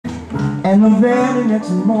And the very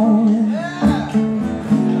next morning,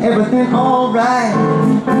 everything alright.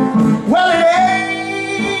 Well, it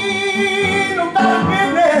ain't nobody's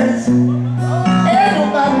business. Ain't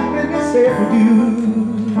nobody's business if we do.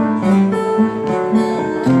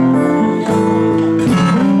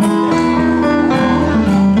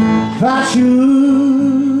 If I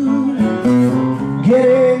should get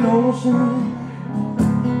a notion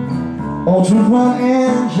or to run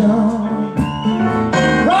and jump,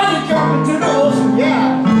 to the ocean,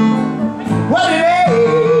 yeah. Well, it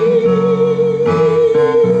ain't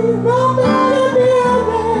nobody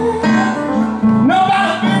business.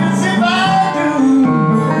 Nobody business if I do.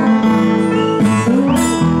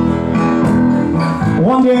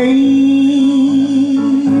 One day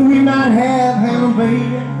we might have ham and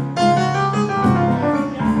bacon,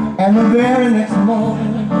 and the very next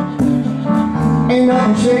morning ain't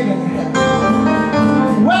nothing shaking.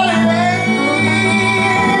 Well, it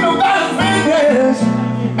ain't nobody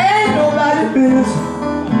business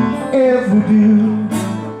if we do.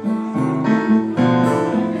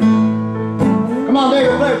 Come on,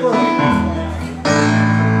 David, play for me.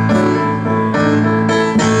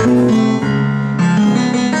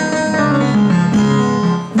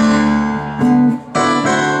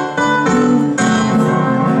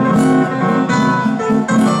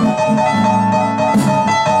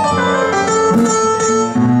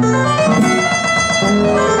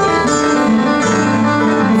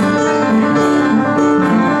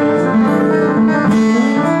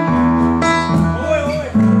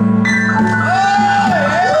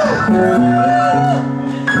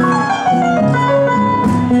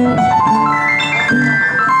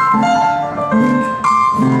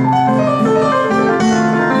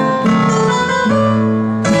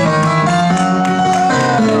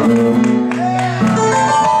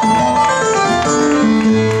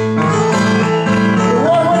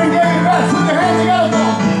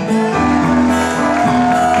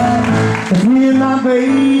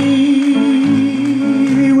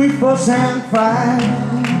 Baby, we fuss and fight.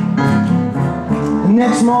 The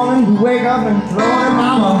next morning we wake up and throw her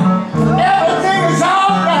mama, everything is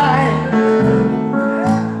alright.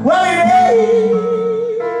 Well, it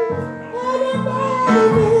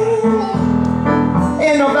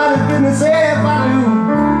ain't nobody's business if I do.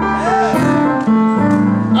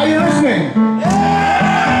 Are you listening?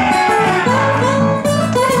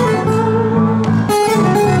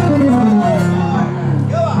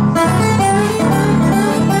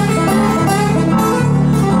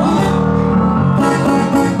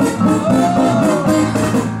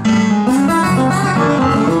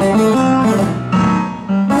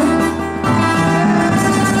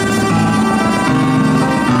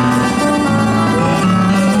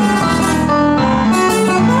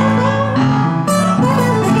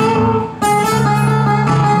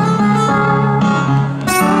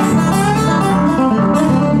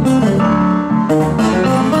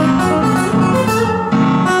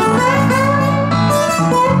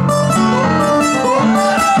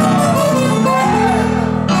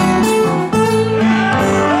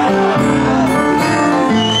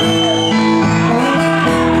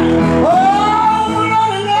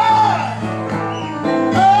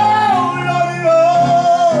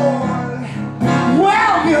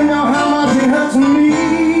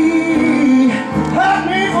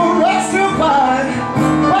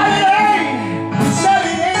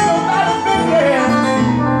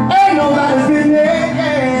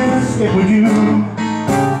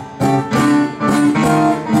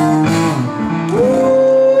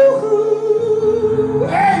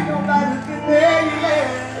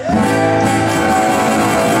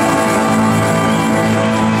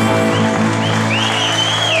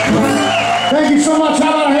 Thank you so much. How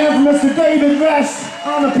about a hand for Mr. David Vest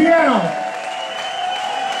on the piano?